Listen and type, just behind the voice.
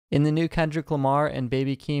In the new Kendrick Lamar and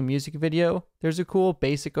Baby Keem music video, there's a cool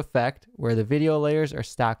basic effect where the video layers are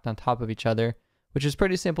stacked on top of each other, which is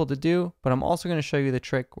pretty simple to do, but I'm also going to show you the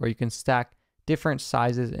trick where you can stack different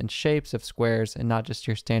sizes and shapes of squares and not just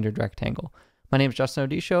your standard rectangle. My name is Justin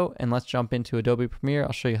Odisho, and let's jump into Adobe Premiere.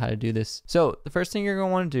 I'll show you how to do this. So the first thing you're going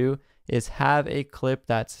to want to do is have a clip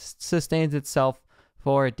that sustains itself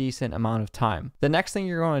for a decent amount of time. The next thing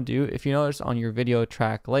you're going to do, if you notice on your video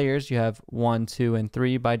track layers, you have 1, 2, and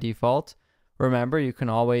 3 by default. Remember, you can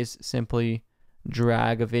always simply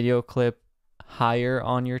drag a video clip higher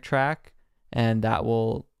on your track, and that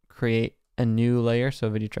will create a new layer. So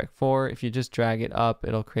video track 4, if you just drag it up,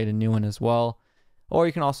 it'll create a new one as well. Or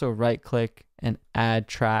you can also right click and add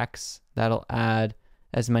tracks. That'll add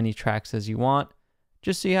as many tracks as you want,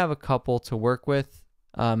 just so you have a couple to work with.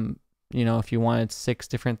 You know, if you wanted 6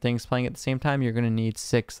 different things playing at the same time, you're going to need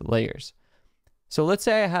 6 layers. So let's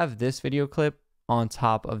say I have this video clip on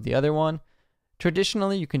top of the other one.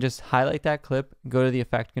 Traditionally, you can just highlight that clip, go to the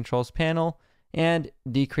Effect Controls panel, and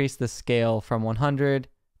decrease the scale from 100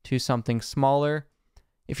 to something smaller.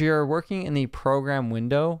 If you're working in the program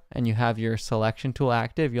window and you have your selection tool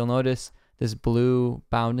active, you'll notice this blue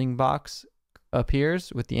bounding box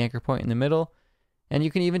appears with the anchor point in the middle, and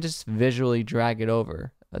you can even just visually drag it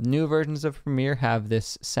over. New versions of Premiere have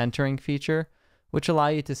this centering feature, which allow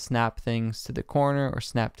you to snap things to the corner or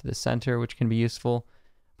snap to the center, which can be useful.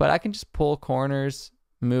 But I can just pull corners,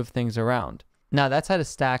 move things around. Now that's how to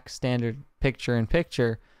stack standard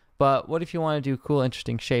picture-in-picture, but what if you want to do cool,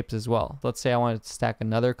 interesting shapes as well? Let's say I wanted to stack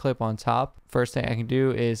another clip on top. First thing I can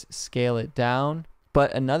do is scale it down.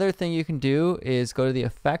 But another thing you can do is go to the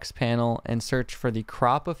Effects panel and search for the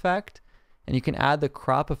crop effect, and you can add the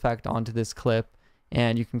crop effect onto this clip.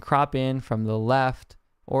 And you can crop in from the left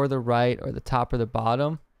or the right or the top or the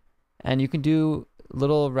bottom. And you can do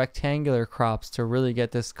little rectangular crops to really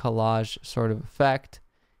get this collage sort of effect.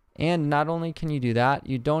 And not only can you do that,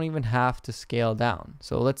 you don't even have to scale down.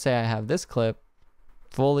 So let's say I have this clip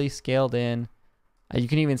fully scaled in. You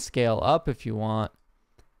can even scale up if you want.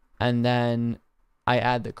 And then I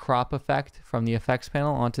add the crop effect from the effects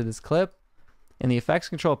panel onto this clip. In the effects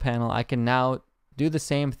control panel, I can now do the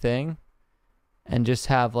same thing and just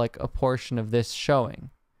have like a portion of this showing.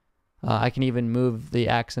 I can even move the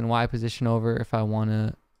X and Y position over if I want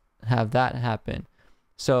to have that happen.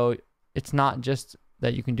 So it's not just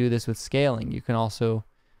that you can do this with scaling. You can also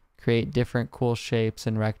create different cool shapes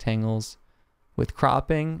and rectangles with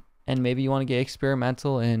cropping, and maybe you want to get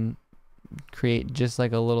experimental and create just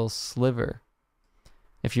like a little sliver.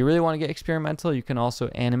 If you really want to get experimental, you can also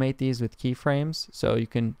animate these with keyframes. So you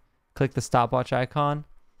can click the stopwatch icon,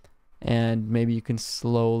 and maybe you can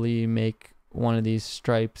slowly make one of these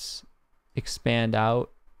stripes expand out,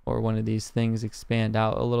 or one of these things expand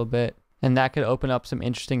out a little bit. And that could open up some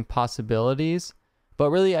interesting possibilities. But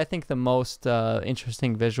really, I think the most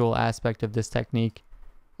interesting visual aspect of this technique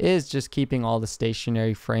is just keeping all the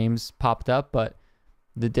stationary frames popped up. But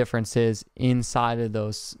the difference is inside of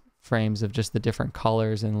those frames of just the different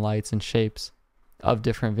colors and lights and shapes of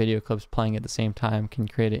different video clips playing at the same time can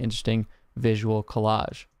create an interesting visual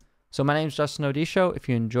collage. So my name is Justin Odisho. If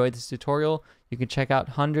you enjoyed this tutorial, you can check out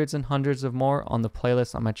hundreds and hundreds of more on the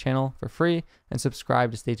playlist on my channel for free, and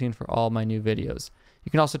subscribe to stay tuned for all my new videos.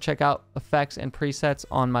 You can also check out effects and presets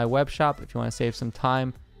on my web shop if you want to save some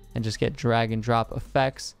time and just get drag and drop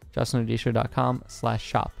effects,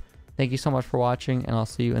 justinodisho.com/shop. Thank you so much for watching, and I'll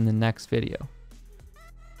see you in the next video.